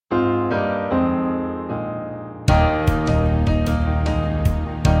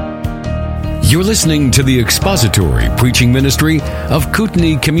You're listening to the expository preaching ministry of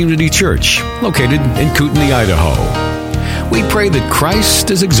Kootenai Community Church, located in Kootenai, Idaho. We pray that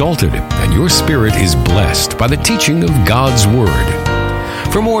Christ is exalted and your spirit is blessed by the teaching of God's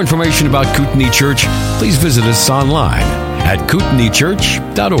Word. For more information about Kootenai Church, please visit us online at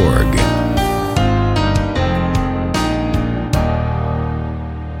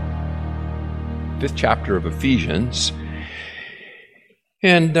kootenaichurch.org. Fifth chapter of Ephesians.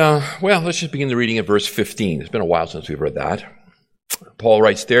 And, let's just begin the reading at verse 15. It's been a while since we've read that. Paul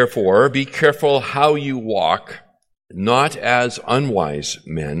writes, "Therefore, be careful how you walk, not as unwise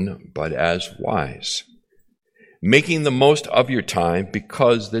men, but as wise, making the most of your time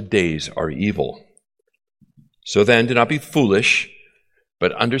because the days are evil. So then, do not be foolish,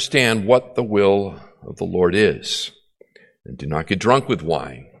 but understand what the will of the Lord is. And do not get drunk with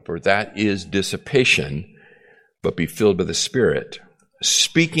wine, for that is dissipation, but be filled with the Spirit,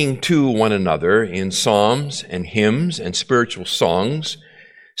 speaking to one another in psalms and hymns and spiritual songs,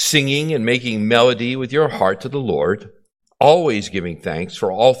 singing and making melody with your heart to the Lord, always giving thanks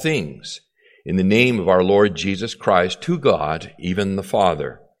for all things in the name of our Lord Jesus Christ to God, even the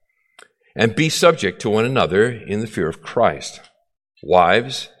Father. And be subject to one another in the fear of Christ.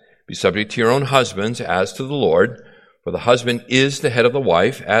 Wives, be subject to your own husbands as to the Lord, for the husband is the head of the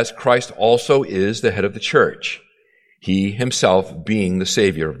wife, as Christ also is the head of the church, he himself being the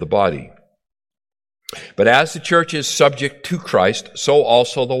Savior of the body. But as the church is subject to Christ, so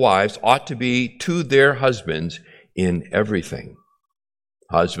also the wives ought to be to their husbands in everything.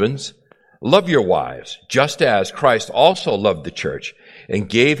 Husbands, love your wives, just as Christ also loved the church and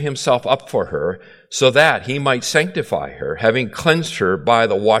gave himself up for her, so that he might sanctify her, having cleansed her by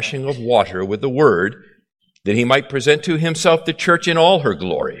the washing of water with the word, that he might present to himself the church in all her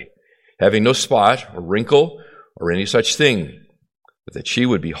glory, having no spot or wrinkle or any such thing, but that she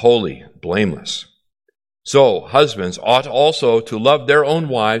would be holy, blameless. So husbands ought also to love their own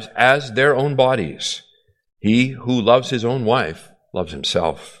wives as their own bodies. He who loves his own wife loves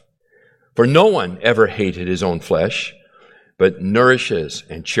himself. For no one ever hated his own flesh, but nourishes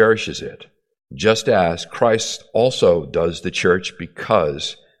and cherishes it, just as Christ also does the church,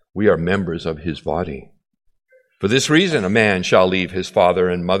 because we are members of his body. For this reason a man shall leave his father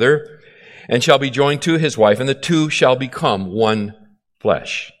and mother, and shall be joined to his wife, and the two shall become one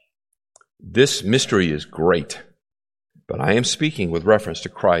flesh. This mystery is great, but I am speaking with reference to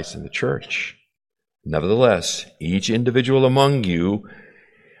Christ and the church. Nevertheless, each individual among you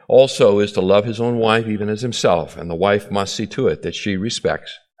also is to love his own wife even as himself, and the wife must see to it that she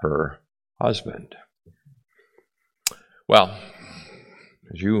respects her husband." Well,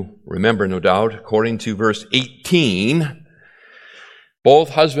 as you remember, no doubt, according to verse 18,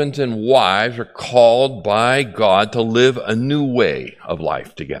 both husbands and wives are called by God to live a new way of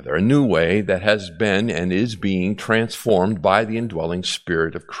life together, a new way that has been and is being transformed by the indwelling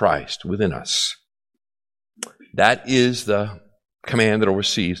Spirit of Christ within us. That is the command that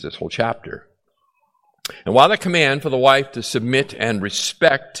oversees this whole chapter. And while the command for the wife to submit and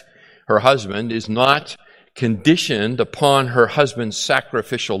respect her husband is not conditioned upon her husband's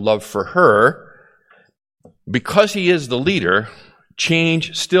sacrificial love for her, because he is the leader,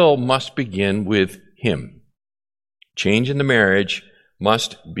 change still must begin with him. Change in the marriage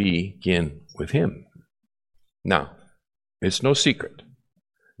must begin with him. Now, it's no secret.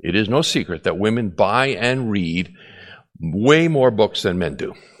 It is no secret that women buy and read way more books than men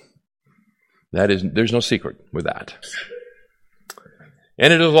do. There's no secret with that.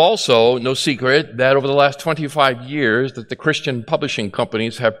 And it is also no secret that over the last 25 years that the Christian publishing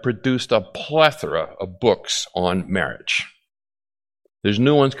companies have produced a plethora of books on marriage. There's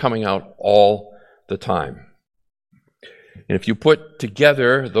new ones coming out all the time. And if you put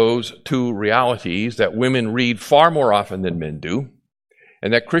together those two realities, that women read far more often than men do,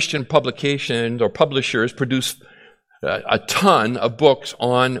 and that Christian publications or publishers produce a ton of books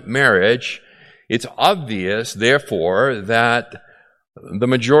on marriage, it's obvious, therefore, that the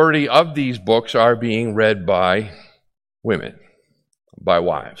majority of these books are being read by women, by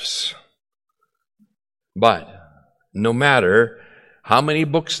wives. But no matter how many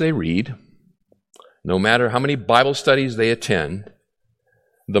books they read, no matter how many Bible studies they attend,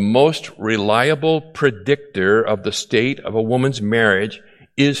 the most reliable predictor of the state of a woman's marriage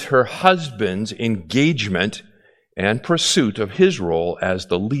is her husband's engagement and pursuit of his role as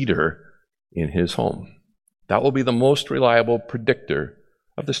the leader in his home. That will be the most reliable predictor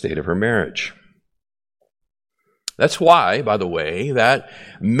of the state of her marriage. That's why, by the way, that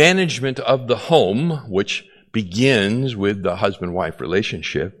management of the home, which begins with the husband-wife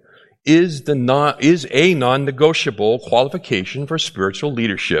relationship, is a non-negotiable qualification for spiritual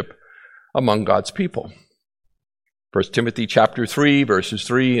leadership among God's people. 1 Timothy chapter 3, verses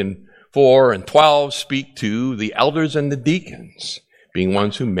 3 and 4 and 12 speak to the elders and the deacons being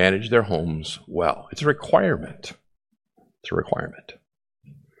ones who manage their homes well. It's a requirement. It's a requirement.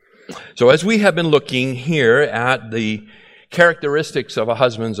 So as we have been looking here at the characteristics of a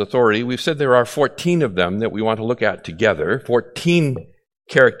husband's authority, we've said there are 14 of them that we want to look at together, 14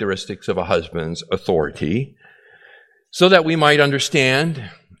 characteristics of a husband's authority, so that we might understand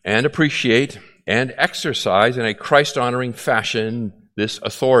and appreciate and exercise in a Christ-honoring fashion this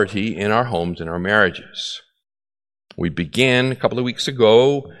authority in our homes and our marriages. We began a couple of weeks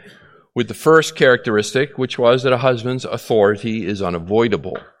ago with the first characteristic, which was that a husband's authority is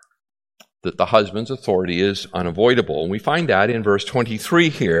unavoidable. That the husband's authority is unavoidable. And we find that in verse 23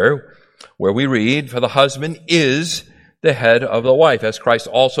 here, where we read, "For the husband is the head of the wife, as Christ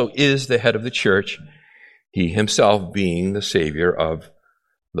also is the head of the church, he himself being the Savior of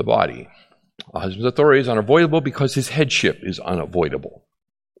the body." A husband's authority is unavoidable because his headship is unavoidable.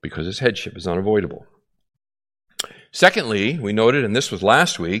 Because his headship is unavoidable. Secondly, we noted, and this was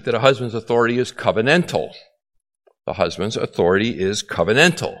last week, that a husband's authority is covenantal. The husband's authority is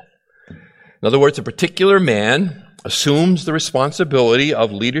covenantal. In other words, a particular man assumes the responsibility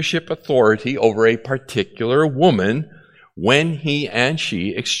of leadership authority over a particular woman when he and she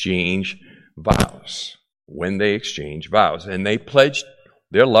exchange vows. When they exchange vows. And they pledge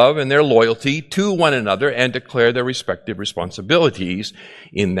their love and their loyalty to one another and declare their respective responsibilities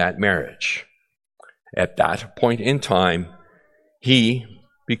in that marriage. At that point in time, he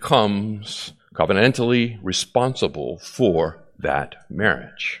becomes covenantally responsible for that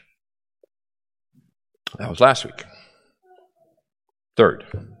marriage. That was last week. Third,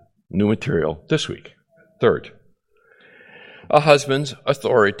 new material this week. Third, a husband's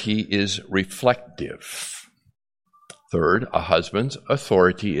authority is reflective. Third, a husband's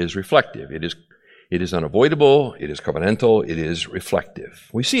authority is reflective. It is unavoidable, it is covenantal, it is reflective.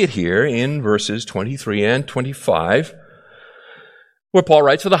 We see it here in verses 23 and 25, where Paul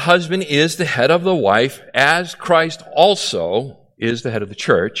writes, "For the husband is the head of the wife, as Christ also is the head of the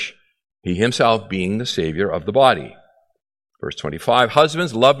church, he himself being the Savior of the body." Verse 25,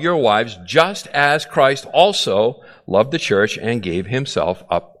 "Husbands, love your wives, just as Christ also loved the church and gave himself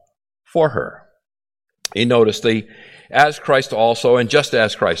up for her." You notice the "as Christ also" and "just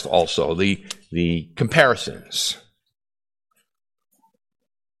as Christ also," the comparisons.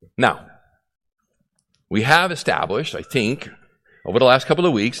 Now, we have established, I think, over the last couple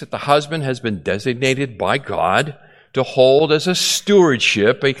of weeks, that the husband has been designated by God to hold as a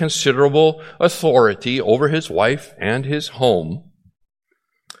stewardship a considerable authority over his wife and his home.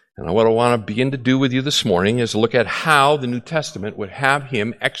 And what I want to begin to do with you this morning is look at how the New Testament would have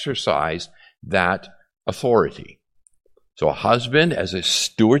him exercise that authority. So a husband, as a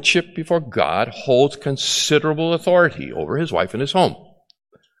stewardship before God, holds considerable authority over his wife and his home.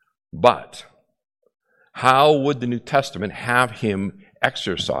 But how would the New Testament have him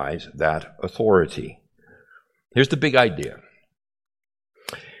exercise that authority? Here's the big idea.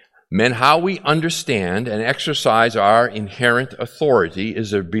 Men, how we understand and exercise our inherent authority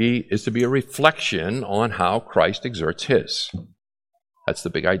is to be a reflection on how Christ exerts his. That's the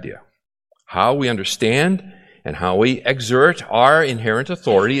big idea. How we understand and how we exert our inherent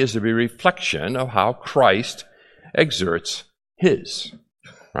authority is to be a reflection of how Christ exerts his.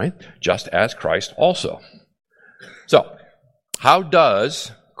 Right? Just as Christ also. So, how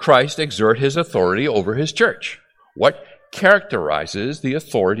does Christ exert his authority over his church? What characterizes the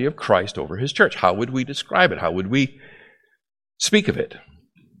authority of Christ over his church? How would we describe it? How would we speak of it?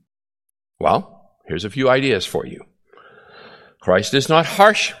 Well, here's a few ideas for you. Christ is not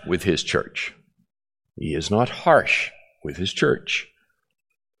harsh with his church. He is not harsh with his church.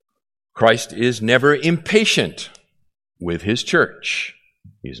 Christ is never impatient with his church.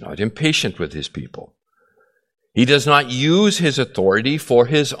 He is not impatient with his people. He does not use his authority for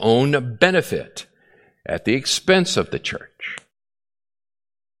his own benefit at the expense of the church.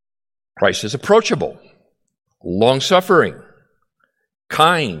 Christ is approachable, long-suffering,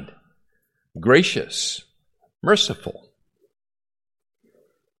 kind, gracious, merciful.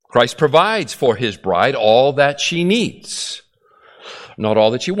 Christ provides for his bride all that she needs. Not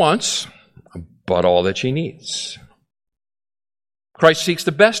all that she wants, but all that she needs. Christ seeks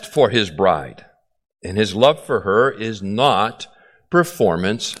the best for his bride, and his love for her is not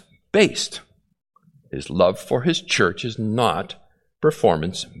performance-based. His love for his church is not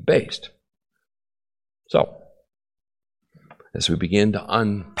performance-based. So, as we begin to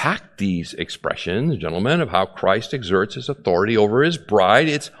unpack these expressions, gentlemen, of how Christ exerts his authority over his bride,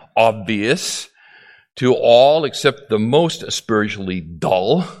 it's obvious to all except the most spiritually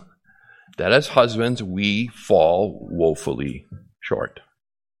dull that as husbands, we fall woefully short.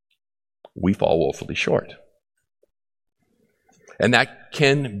 We fall woefully short. And that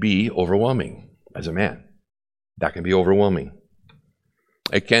can be overwhelming as a man. That can be overwhelming.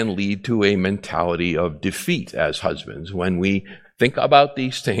 It can lead to a mentality of defeat as husbands. When we think about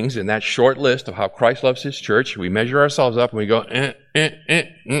these things in that short list of how Christ loves his church, we measure ourselves up and we go,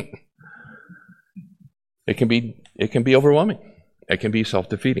 It can be overwhelming. It can be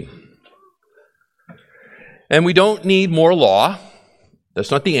self-defeating. And we don't need more law.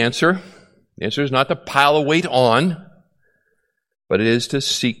 That's not the answer. The answer is not to pile a weight on, but it is to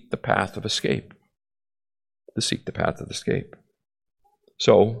seek the path of escape. To seek the path of escape.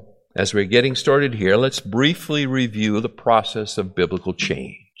 So, as we're getting started here, let's briefly review the process of biblical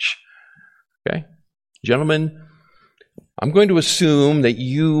change. Okay? Gentlemen, I'm going to assume that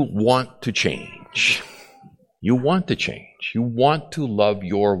you want to change. You want to change. You want to love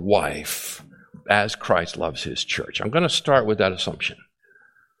your wife as Christ loves his church. I'm going to start with that assumption.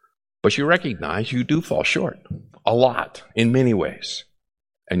 But you recognize you do fall short a lot in many ways,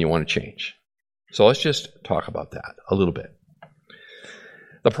 and you want to change. So let's just talk about that a little bit.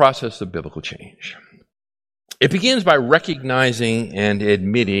 The process of biblical change. It begins by recognizing and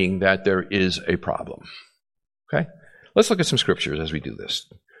admitting that there is a problem. Okay? Let's look at some scriptures as we do this.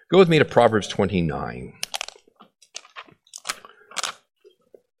 Go with me to Proverbs 29.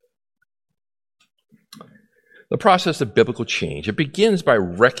 The process of biblical change. It begins by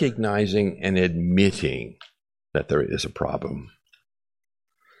recognizing and admitting that there is a problem.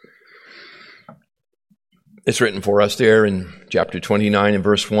 It's written for us there in chapter 29 and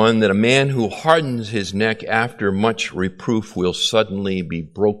verse 1 that a man who hardens his neck after much reproof will suddenly be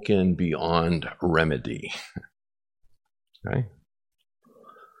broken beyond remedy. Okay?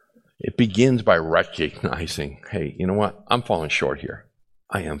 It begins by recognizing, hey, you know what? I'm falling short here.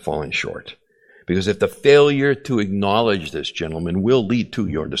 I am falling short. Because if the failure to acknowledge this, gentlemen, will lead to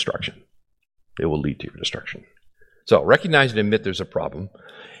your destruction. It will lead to your destruction. So recognize and admit there's a problem.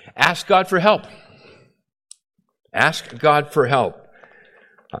 Ask God for help. Ask God for help.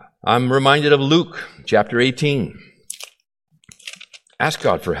 I'm reminded of Luke chapter 18. Ask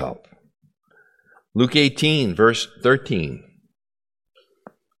God for help. Luke 18, verse 13.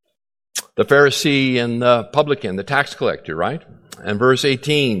 The Pharisee and the publican, the tax collector, right? And verse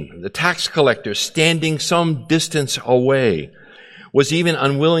 18, the tax collector, standing some distance away, was even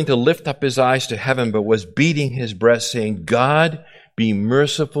unwilling to lift up his eyes to heaven, but was beating his breast, saying, God, be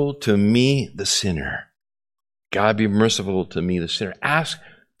merciful to me, the sinner. God, be merciful to me, the sinner. Ask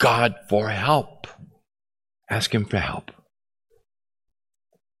God for help. Ask him for help.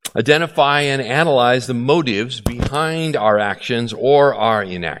 Identify and analyze the motives behind our actions or our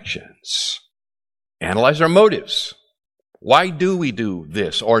inactions. Analyze our motives. Why do we do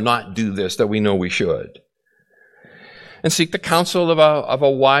this or not do this that we know we should? And seek the counsel of a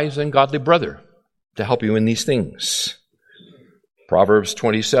wise and godly brother to help you in these things. Proverbs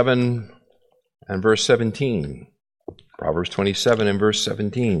 27 and verse 17. Proverbs 27 and verse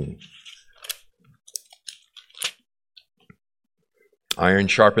 17. Iron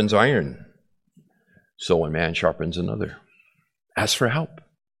sharpens iron, so one man sharpens another. Ask for help.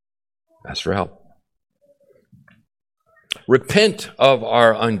 Ask for help. Repent of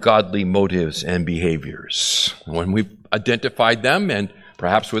our ungodly motives and behaviors. When we've identified them, and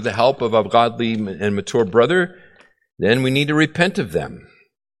perhaps with the help of a godly and mature brother, then we need to repent of them.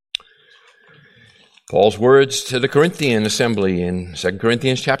 Paul's words to the Corinthian assembly in 2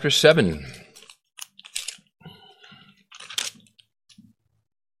 Corinthians chapter 7.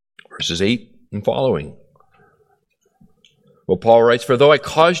 Verses 8 and following. Well, Paul writes, for though I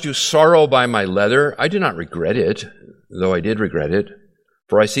caused you sorrow by my letter, I do not regret it, though I did regret it.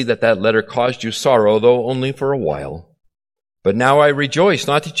 For I see that letter caused you sorrow, though only for a while. But now I rejoice,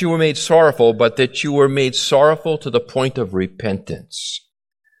 not that you were made sorrowful, but that you were made sorrowful to the point of repentance.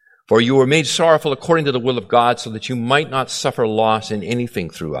 For you were made sorrowful according to the will of God, so that you might not suffer loss in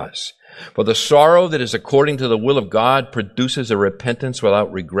anything through us. For the sorrow that is according to the will of God produces a repentance without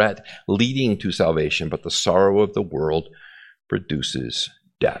regret, leading to salvation. But the sorrow of the world produces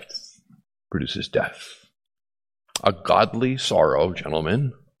death. Produces death. A godly sorrow,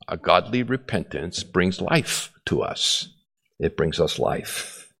 gentlemen, a godly repentance brings life to us. It brings us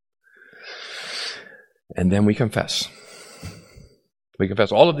life. And then we confess. We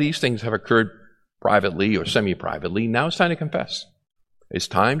confess. All of these things have occurred privately or semi-privately. Now it's time to confess. It's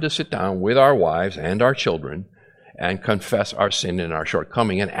time to sit down with our wives and our children and confess our sin and our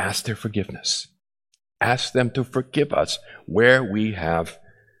shortcoming and ask their forgiveness. Ask them to forgive us where we have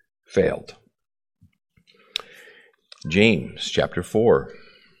failed. James chapter 4.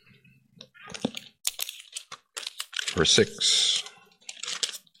 Verse 6.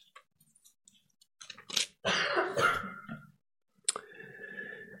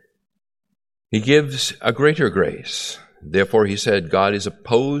 He gives a greater grace. Therefore, he said, God is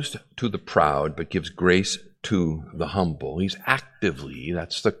opposed to the proud, but gives grace to the humble. He's actively,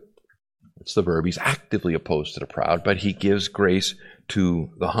 that's the verb, he's actively opposed to the proud, but he gives grace to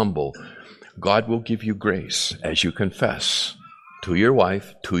the humble. God will give you grace as you confess to your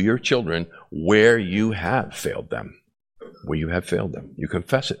wife, to your children, where you have failed them. Where you have failed them. You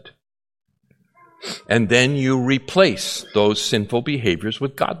confess it. And then you replace those sinful behaviors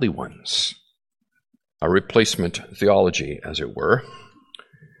with godly ones. A replacement theology, as it were.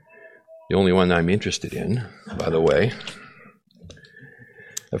 The only one I'm interested in, by the way.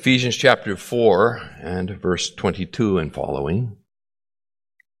 Ephesians chapter 4 and verse 22 and following.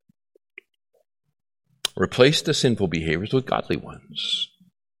 Replace the sinful behaviors with godly ones.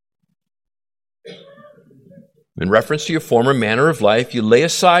 In reference to your former manner of life, you lay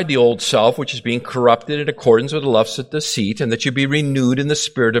aside the old self, which is being corrupted in accordance with the lusts of deceit, and that you be renewed in the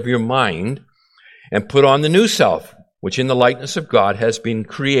spirit of your mind, and put on the new self, which in the likeness of God has been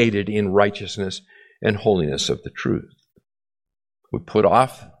created in righteousness and holiness of the truth. We put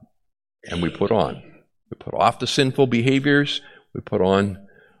off and we put on. We put off the sinful behaviors, we put on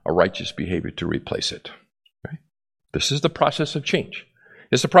a righteous behavior to replace it. Right? This is the process of change.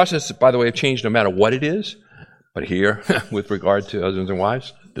 It's the process, by the way, of change no matter what it is. But here, with regard to husbands and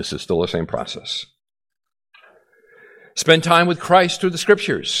wives, this is still the same process. Spend time with Christ through the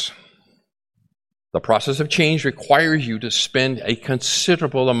Scriptures. The process of change requires you to spend a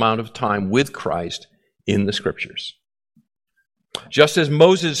considerable amount of time with Christ in the Scriptures. Just as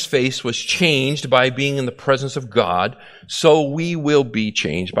Moses' face was changed by being in the presence of God, so we will be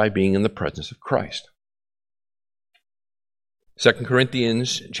changed by being in the presence of Christ. 2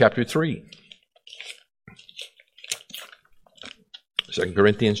 Corinthians chapter 3. 2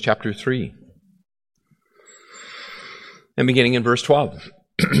 Corinthians chapter 3. And beginning in verse 12.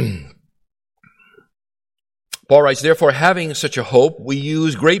 Paul writes, therefore, having such a hope, we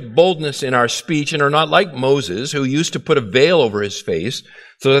use great boldness in our speech and are not like Moses, who used to put a veil over his face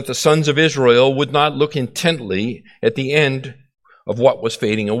so that the sons of Israel would not look intently at the end of what was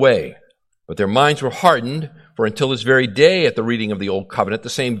fading away. But their minds were hardened, for until this very day at the reading of the Old Covenant, the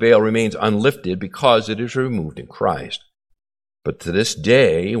same veil remains unlifted because it is removed in Christ. But to this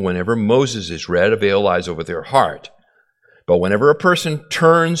day, whenever Moses is read, a veil lies over their heart. But whenever a person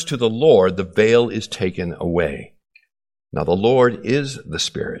turns to the Lord, the veil is taken away. Now the Lord is the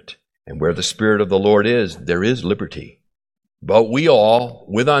Spirit, and where the Spirit of the Lord is, there is liberty. But we all,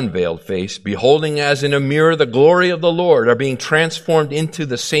 with unveiled face, beholding as in a mirror the glory of the Lord, are being transformed into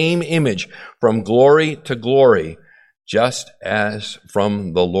the same image from glory to glory, just as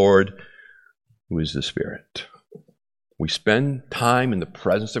from the Lord who is the Spirit. We spend time in the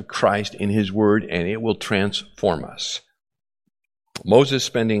presence of Christ in His Word, and it will transform us. Moses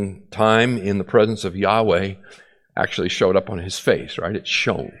spending time in the presence of Yahweh actually showed up on his face, right? It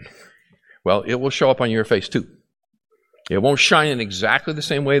shone. Well, it will show up on your face too. It won't shine in exactly the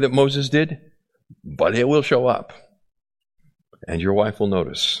same way that Moses did, but it will show up. And your wife will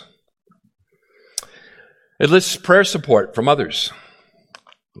notice. It lists prayer support from others.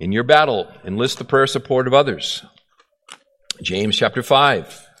 In your battle, enlist the prayer support of others. James chapter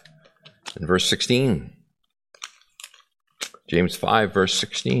 5 and verse 16. James 5, verse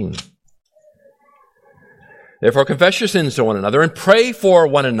 16. Therefore, confess your sins to one another and pray for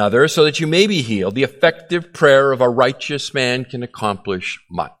one another so that you may be healed. The effective prayer of a righteous man can accomplish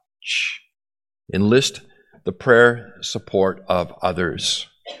much. Enlist the prayer support of others,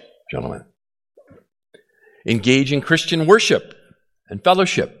 gentlemen. Engage in Christian worship and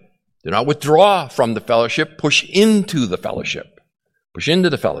fellowship. Do not withdraw from the fellowship. Push into the fellowship. Push into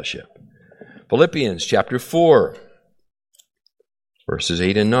the fellowship. Philippians chapter 4. Verses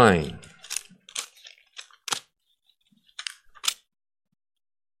 8 and 9.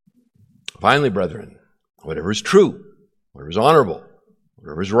 Finally, brethren, whatever is true, whatever is honorable,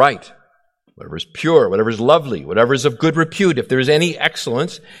 whatever is right, whatever is pure, whatever is lovely, whatever is of good repute, if there is any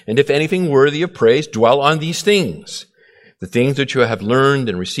excellence, and if anything worthy of praise, dwell on these things. The things that you have learned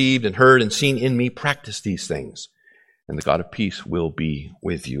and received and heard and seen in me, practice these things. And the God of peace will be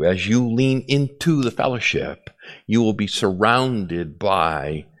with you. As you lean into the fellowship, you will be surrounded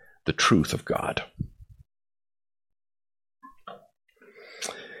by the truth of God.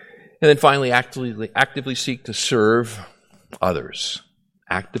 And then finally, actively seek to serve others.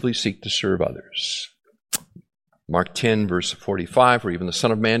 Actively seek to serve others. Mark 10, verse 45, for even the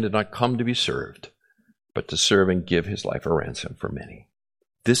Son of Man did not come to be served, but to serve and give his life a ransom for many.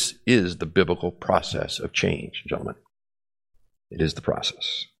 This is the biblical process of change, gentlemen. It is the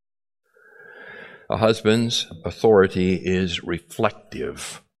process. A husband's authority is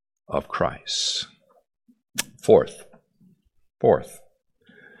reflective of Christ. Fourth,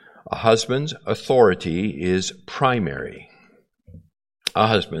 a husband's authority is primary. A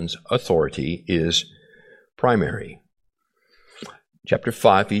husband's authority is primary.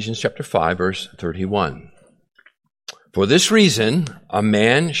 Ephesians chapter 5, verse 31. For this reason, a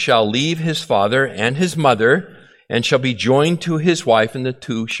man shall leave his father and his mother, and shall be joined to his wife, and the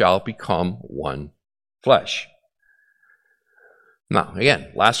two shall become one flesh. Now,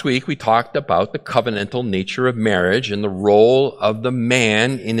 again, last week we talked about the covenantal nature of marriage and the role of the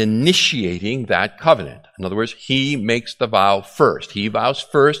man in initiating that covenant. In other words, he makes the vow first. He vows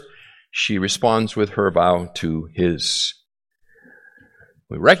first. She responds with her vow to his.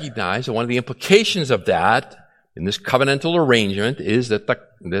 We recognize that one of the implications of that in this covenantal arrangement is that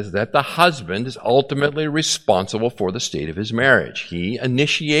the husband is ultimately responsible for the state of his marriage. He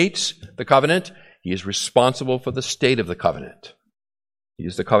initiates the covenant. He is responsible for the state of the covenant. He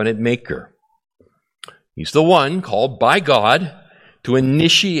is the covenant maker. He's the one called by God to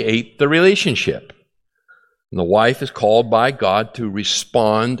initiate the relationship. And the wife is called by God to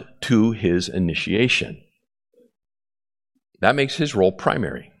respond to his initiation. That makes his role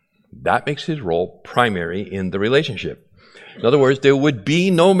primary. That makes his role primary in the relationship. In other words, there would be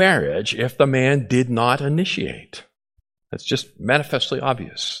no marriage if the man did not initiate. That's just manifestly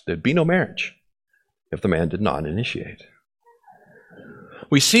obvious. There'd be no marriage if the man did not initiate.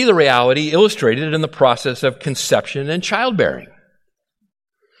 We see the reality illustrated in the process of conception and childbearing.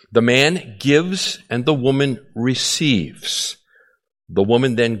 The man gives and the woman receives. The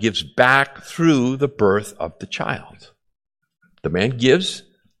woman then gives back through the birth of the child. The man gives,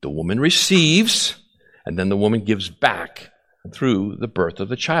 the woman receives, and then the woman gives back through the birth of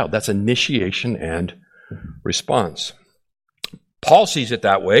the child. That's initiation and response. Paul sees it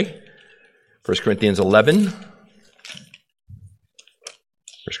that way. 1 Corinthians 11.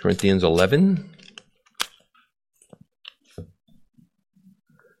 1 Corinthians 11,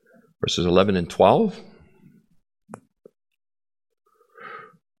 verses 11 and 12.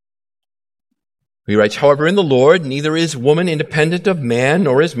 He writes, however, in the Lord, neither is woman independent of man,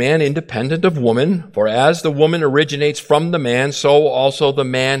 nor is man independent of woman. For as the woman originates from the man, so also the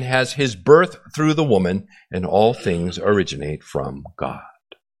man has his birth through the woman, and all things originate from God.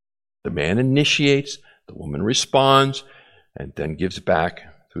 The man initiates, the woman responds, and then gives back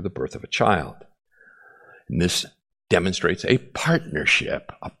through the birth of a child. And this demonstrates a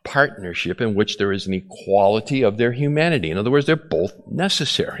partnership in which there is an equality of their humanity. In other words, they're both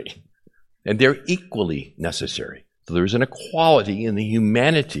necessary, and they're equally necessary. So there's an equality in the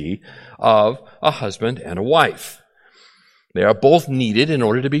humanity of a husband and a wife. They are both needed in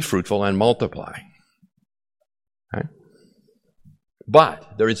order to be fruitful and multiply. Okay?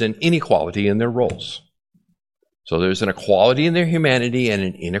 But there is an inequality in their roles. So there's an equality in their humanity and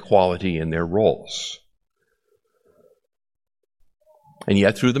an inequality in their roles. And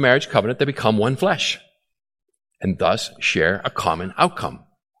yet through the marriage covenant, they become one flesh and thus share a common outcome.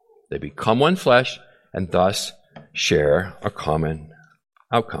 They become one flesh and thus share a common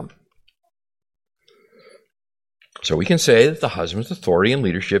outcome. So we can say that the husband's authority and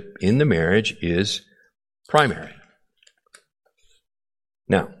leadership in the marriage is primary.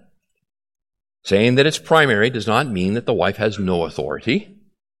 Now, saying that it's primary does not mean that the wife has no authority.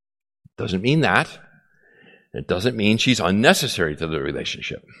 It doesn't mean that. It doesn't mean she's unnecessary to the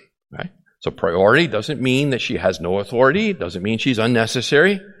relationship. Right? So priority doesn't mean that she has no authority. It doesn't mean she's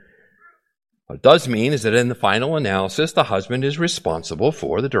unnecessary. What it does mean is that in the final analysis, the husband is responsible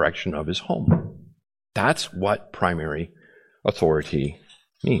for the direction of his home. That's what primary authority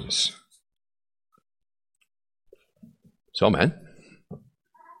means. So, men,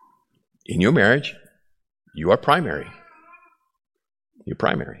 in your marriage, you are primary. You're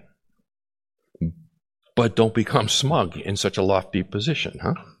primary. But don't become smug in such a lofty position,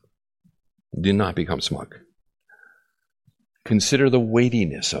 huh? Do not become smug. Consider the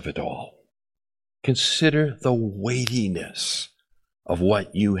weightiness of it all. Consider the weightiness of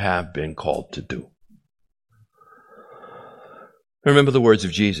what you have been called to do. Remember the words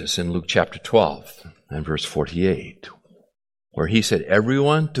of Jesus in Luke chapter 12 and verse 48, where he said,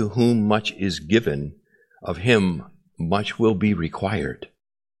 everyone to whom much is given, of him much will be required.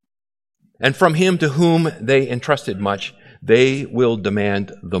 And from him to whom they entrusted much, they will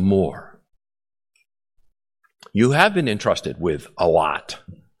demand the more. You have been entrusted with a lot.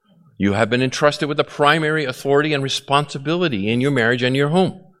 You have been entrusted with the primary authority and responsibility in your marriage and your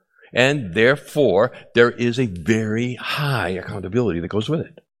home. And therefore, there is a very high accountability that goes with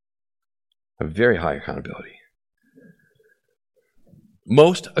it. A very high accountability.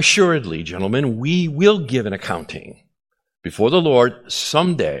 Most assuredly, gentlemen, we will give an accounting before the Lord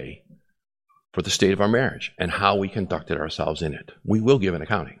someday for the state of our marriage and how we conducted ourselves in it. We will give an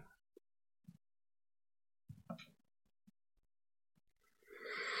accounting.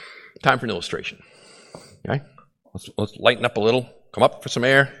 Time for an illustration. Okay? Let's lighten up a little. Come up for some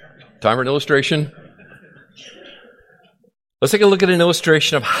air. Time for an illustration. Let's take a look at an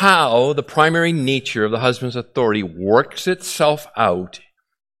illustration of how the primary nature of the husband's authority works itself out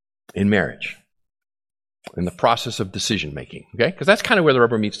in marriage, in the process of decision making. Okay? Because that's kind of where the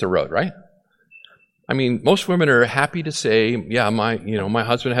rubber meets the road, right? I mean, most women are happy to say, yeah, my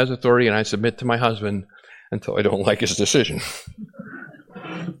husband has authority and I submit to my husband until I don't like his decision.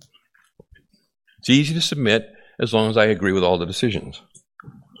 It's easy to submit as long as I agree with all the decisions.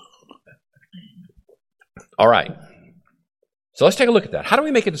 All right. So let's take a look at that. How do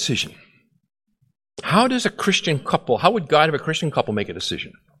we make a decision? How would God have a Christian couple make a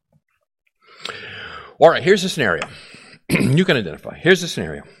decision? All right, here's the scenario. You can identify. Here's the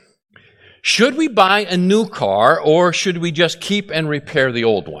scenario. Should we buy a new car or should we just keep and repair the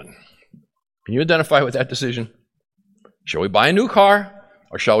old one? Can you identify with that decision? Shall we buy a new car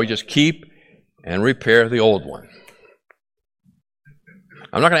or shall we just keep and repair the old one?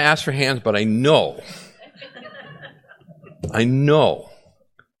 I'm not going to ask for hands, but I know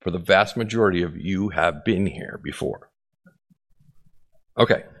for the vast majority of you have been here before.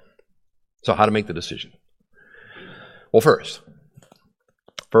 Okay, so how to make the decision? Well, first,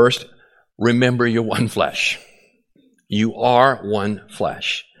 remember you're one flesh. You are one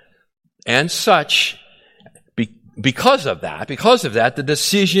flesh. And such, because of that, the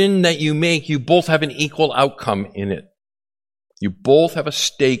decision that you make, you both have an equal outcome in it. You both have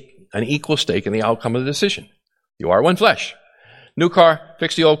an equal stake in the outcome of the decision. You are one flesh. New car,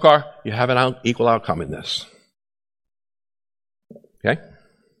 fix the old car, you have an equal outcome in this. Okay?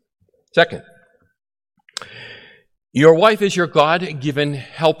 Second, your wife is your God-given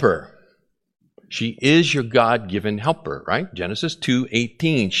helper. She is your God-given helper, right? Genesis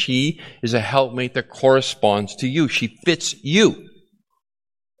 2:18. She is a helpmate that corresponds to you. She fits you.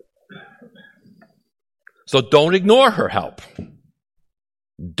 So don't ignore her help.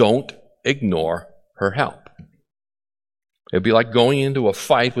 Don't ignore her help. It'd be like going into a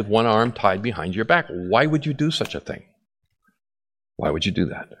fight with one arm tied behind your back. Why would you do such a thing? Why would you do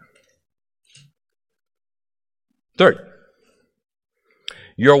that? Third,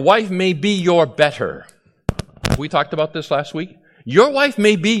 your wife may be your better. We talked about this last week. Your wife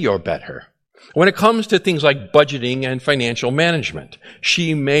may be your better. When it comes to things like budgeting and financial management,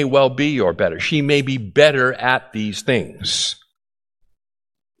 she may well be your better. She may be better at these things.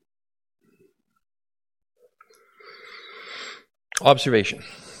 Observation.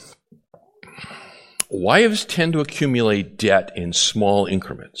 Wives tend to accumulate debt in small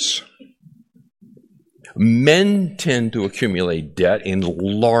increments. Men tend to accumulate debt in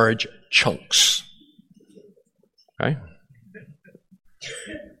large chunks. Okay?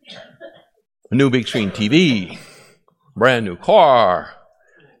 A new big screen TV, brand new car,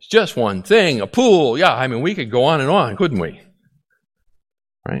 it's just one thing, a pool. Yeah, I mean, we could go on and on, couldn't we?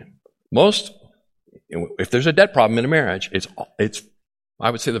 Right? If there's a debt problem in a marriage, it's I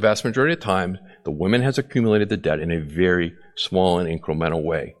would say the vast majority of times, the woman has accumulated the debt in a very small and incremental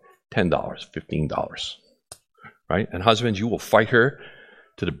way. $10, $15, right? And husbands, you will fight her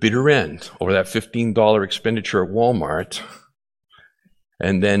to the bitter end over that $15 expenditure at Walmart.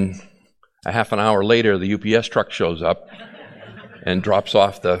 And then a half an hour later, the UPS truck shows up and drops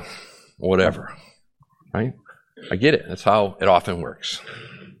off the whatever, right? I get it. That's how it often works.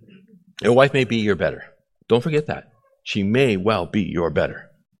 Your wife may be your better. Don't forget that. She may well be your better.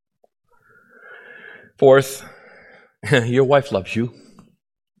 Fourth, your wife loves you.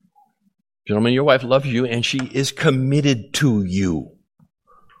 Gentlemen, your wife loves you and she is committed to you.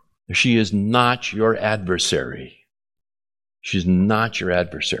 She is not your adversary. She's not your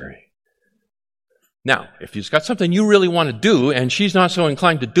adversary. Now, if she's got something you really want to do and she's not so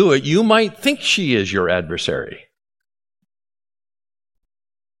inclined to do it, you might think she is your adversary.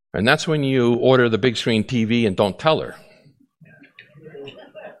 And that's when you order the big screen TV and don't tell her.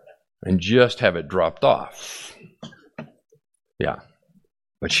 And just have it dropped off. Yeah.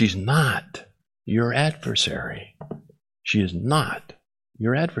 But she's not your adversary. She is not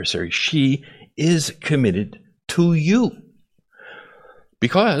your adversary. She is committed to you.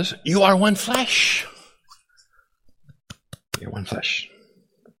 Because you are one flesh. You're one flesh.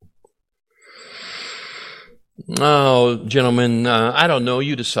 Oh, gentlemen, I don't know.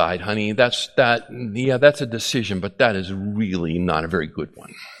 You decide, honey. That's a decision, but that is really not a very good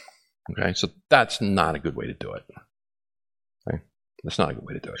one. Okay, so that's not a good way to do it. Okay, that's not a good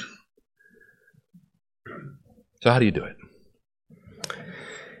way to do it. So how do you do it?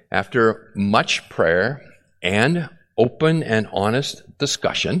 After much prayer and open and honest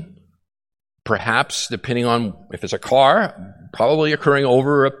discussion, perhaps, depending on if it's a car, probably occurring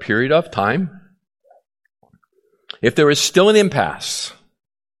over a period of time. If there is still an impasse,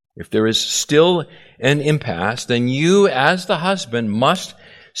 then you as the husband must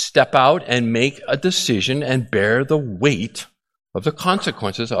step out and make a decision and bear the weight of the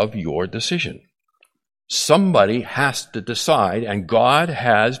consequences of your decision. Somebody has to decide, and God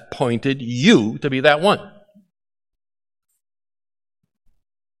has appointed you to be that one.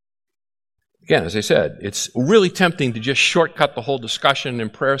 Again, as I said, it's really tempting to just shortcut the whole discussion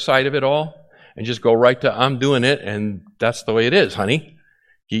and prayer side of it all and just go right to, I'm doing it, and that's the way it is, honey.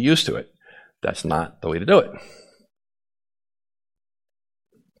 Get used to it. That's not the way to do it.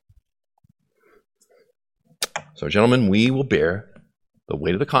 So, gentlemen, we will bear the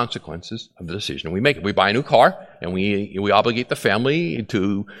weight of the consequences of the decision we make. If we buy a new car and we obligate the family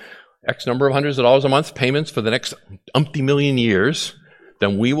to X number of hundreds of dollars a month payments for the next umpty million years,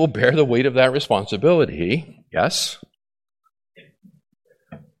 then we will bear the weight of that responsibility. Yes?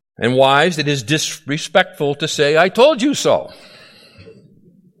 And wives, it is disrespectful to say, I told you so.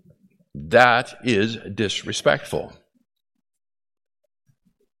 That is disrespectful.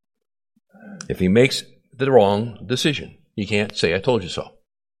 If he makes the wrong decision, you can't say, I told you so.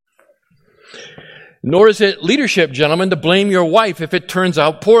 Nor is it leadership, gentlemen, to blame your wife if it turns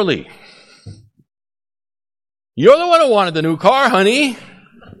out poorly. You're the one who wanted the new car, honey.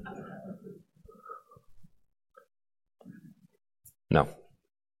 No.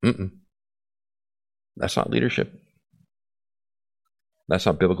 That's not leadership. That's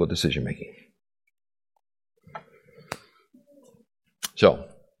not biblical decision making. So,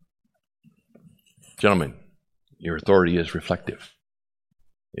 gentlemen, your authority is reflective.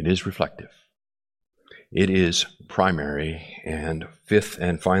 It is reflective. It is primary. And fifth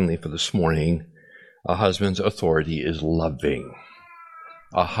and finally for this morning, a husband's authority is loving.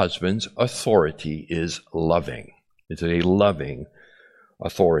 A husband's authority is loving. It's a loving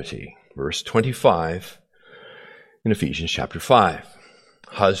authority. Verse 25 in Ephesians chapter 5.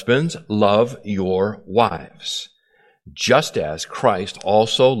 Husbands, love your wives, just as Christ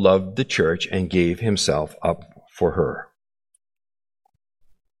also loved the church and gave himself up for her.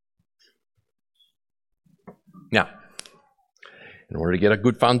 Now, in order to get a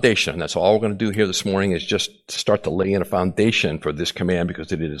good foundation, and that's all we're going to do here this morning, is just start to lay in a foundation for this command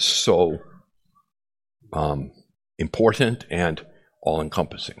because it is so important and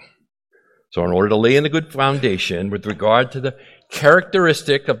all-encompassing. So in order to lay in a good foundation with regard to the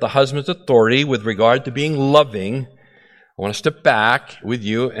characteristic of the husband's authority, with regard to being loving, I want to step back with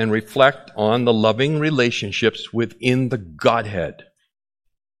you and reflect on the loving relationships within the Godhead.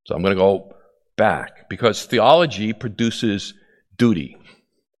 So I'm going to go back because theology produces duty.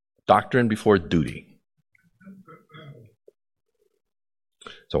 Doctrine before duty.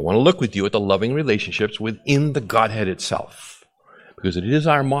 So I want to look with you at the loving relationships within the Godhead itself because it is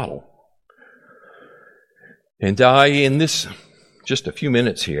our model. And in this just a few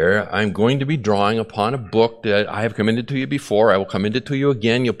minutes here, I'm going to be drawing upon a book that I have commended to you before. I will commend it to you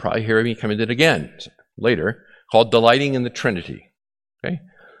again. You'll probably hear me commend it again later, called Delighting in the Trinity. Okay?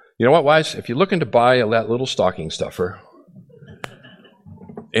 You know what, wives? If you're looking to buy that little stocking stuffer,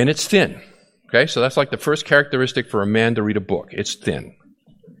 and it's thin, okay? So that's like the first characteristic for a man to read a book. It's thin.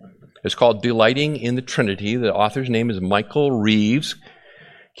 It's called Delighting in the Trinity. The author's name is Michael Reeves.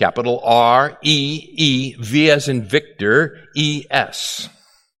 Capital R-E-E-V as in Victor, E-S.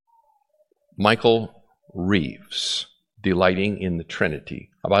 Michael Reeves, Delighting in the Trinity.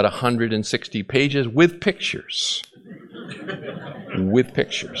 About 160 pages with pictures. With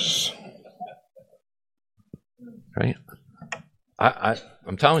pictures. Right?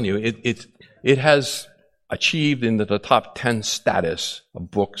 I'm telling you, it has achieved into the top 10 status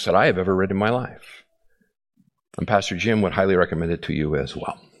of books that I have ever read in my life. And Pastor Jim would highly recommend it to you as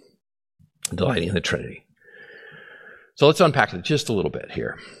well. Delighting in the Trinity. So let's unpack it just a little bit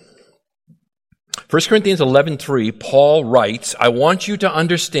here. 1 Corinthians 11:3, Paul writes, I want you to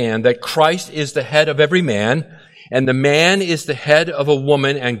understand that Christ is the head of every man, and the man is the head of a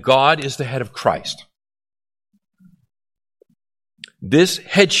woman, and God is the head of Christ. This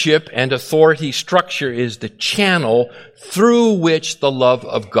headship and authority structure is the channel through which the love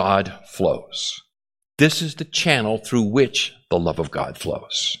of God flows. This is the channel through which the love of God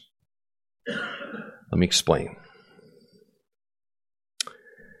flows. Let me explain.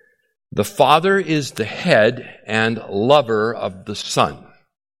 The Father is the head and lover of the Son.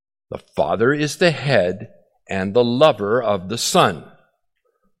 The Father is the head and the lover of the Son.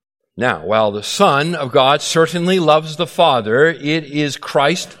 Now, while the Son of God certainly loves the Father, it is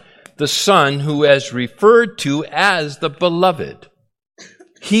Christ the Son who is referred to as the Beloved.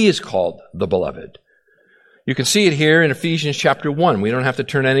 He is called the Beloved. You can see it here in Ephesians chapter 1. We don't have to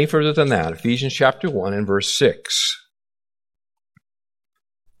turn any further than that. Ephesians chapter 1 and verse 6.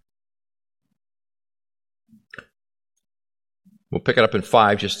 We'll pick it up in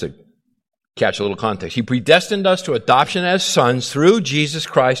 5 just to catch a little context. He predestined us to adoption as sons through Jesus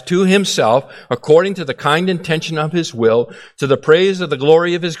Christ to himself, according to the kind intention of his will, to the praise of the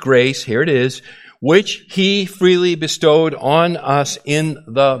glory of his grace, here it is, which he freely bestowed on us in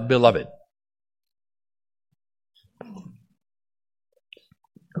the Beloved.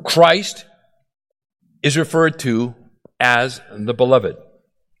 Christ is referred to as the Beloved.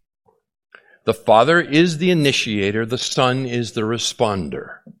 The Father is the initiator, the Son is the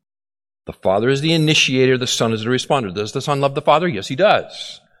responder. The Father is the initiator, the Son is the responder. Does the Son love the Father? Yes, he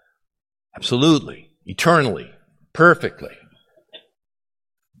does. Absolutely, eternally, perfectly.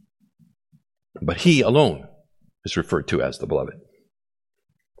 But he alone is referred to as the Beloved.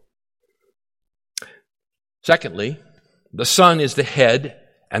 Secondly, the Son is the head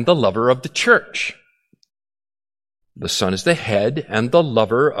and the lover of the church. The Son is the head and the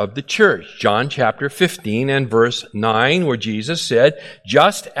lover of the church. John chapter 15 and verse 9, where Jesus said,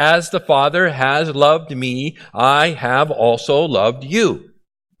 "Just as the Father has loved me, I have also loved you."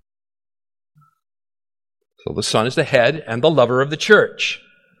 So the Son is the head and the lover of the church.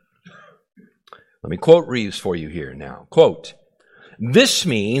 Let me quote Reeves for you here now. Quote, "This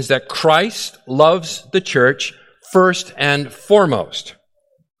means that Christ loves the church first and foremost.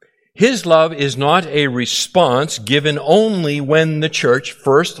 His love is not a response given only when the church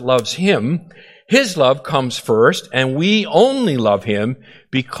first loves him. His love comes first, and we only love him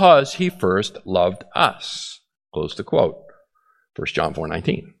because he first loved us." Close the quote. 1 John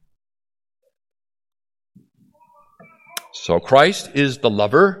 4:19. So Christ is the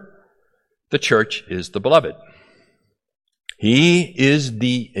lover, the church is the beloved. He is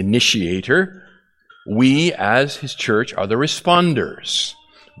the initiator. We, as his church, are the responders.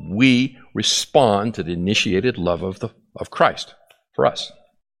 We respond to the initiated love of Christ for us.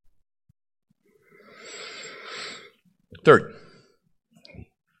 Third,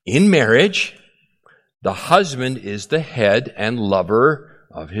 in marriage, the husband is the head and lover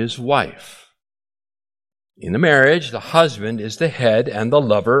of his wife. In the marriage, the husband is the head and the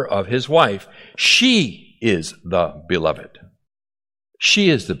lover of his wife. She is the beloved. She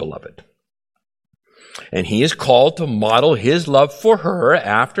is the beloved. And he is called to model his love for her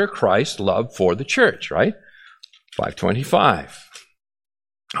after Christ's love for the church, right? 5:25.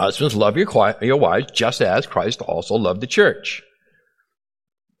 Husbands, love your wives just as Christ also loved the church.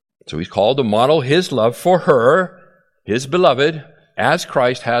 So he's called to model his love for her, his beloved, as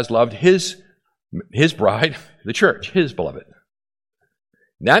Christ has loved his bride, the church, his beloved.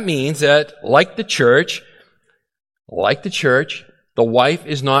 That means that, like the church, the wife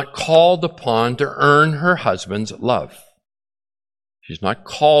is not called upon to earn her husband's love. She's not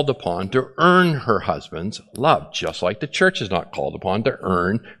called upon to earn her husband's love, just like the church is not called upon to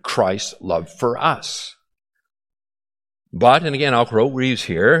earn Christ's love for us. But, and again, I'll quote Reeves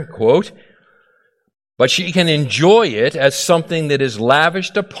here, quote, "But she can enjoy it as something that is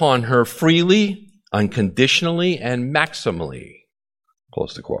lavished upon her freely, unconditionally, and maximally."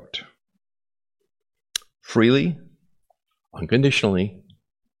 Close the quote. Freely, unconditionally,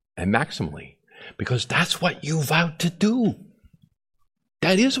 and maximally. Because that's what you vowed to do.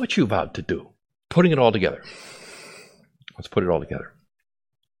 That is what you vowed to do. Putting it all together. Let's put it all together.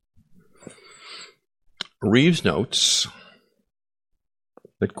 Reeves notes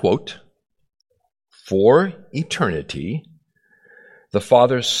that, quote, "For eternity, the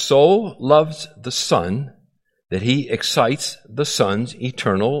Father so loves the Son that he excites the Son's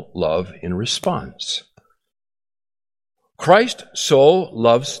eternal love in response. Christ so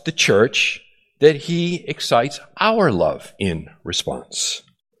loves the church that he excites our love in response.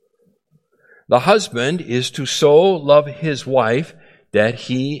 The husband is to so love his wife that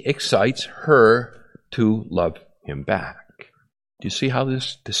he excites her to love him back." Do you see how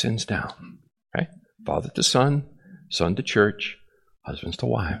this descends down? Right? Father to son, son to church, husbands to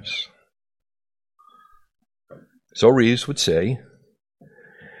wives. So Reeves would say,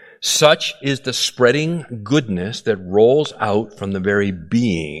 such is the spreading goodness that rolls out from the very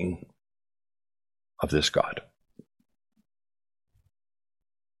being of this God.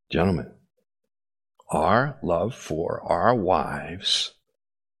 Gentlemen, our love for our wives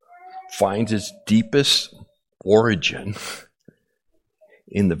finds its deepest origin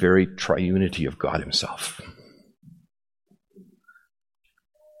in the very triunity of God himself.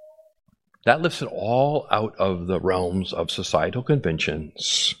 That lifts it all out of the realms of societal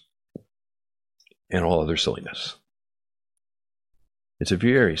conventions and all other silliness. It's a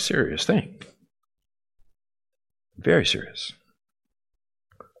very serious thing. Very serious.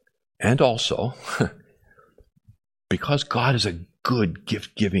 And also, because God is a good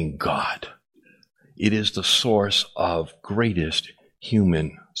gift-giving God, it is the source of greatest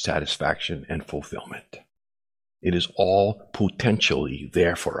human satisfaction and fulfillment. It is all potentially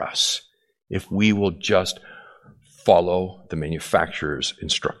there for us if we will just follow the manufacturer's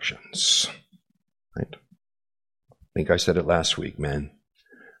instructions. Right? I think I said it last week, man.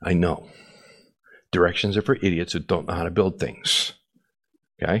 I know. Directions are for idiots who don't know how to build things.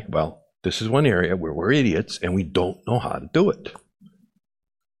 Okay? Well, this is one area where we're idiots and we don't know how to do it.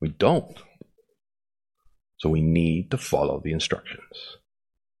 We don't. So we need to follow the instructions.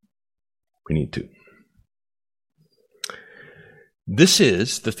 We need to. This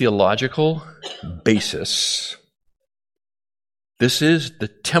is the theological basis. This is the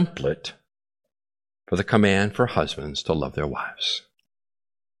template for the command for husbands to love their wives.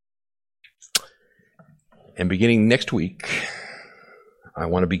 And beginning next week, I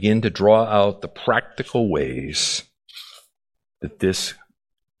want to begin to draw out the practical ways that this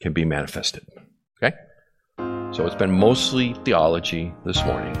can be manifested. Okay? So it's been mostly theology this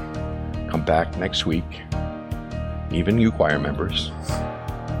morning. Come back next week, even you choir members,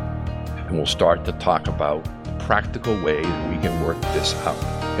 and we'll start to talk about practical ways we can work this out.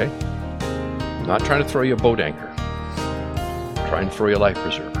 Okay? I'm not trying to throw you a boat anchor. I'm trying to throw you a life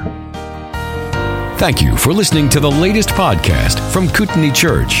preserver. Thank you for listening to the latest podcast from Kootenai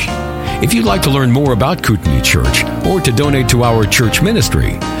Church. If you'd like to learn more about Kootenai Church or to donate to our church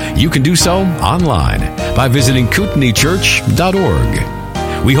ministry, you can do so online by visiting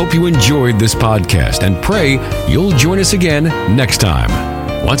kootenaichurch.org. We hope you enjoyed this podcast and pray you'll join us again next time.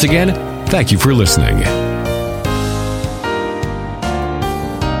 Once again, thank you for listening.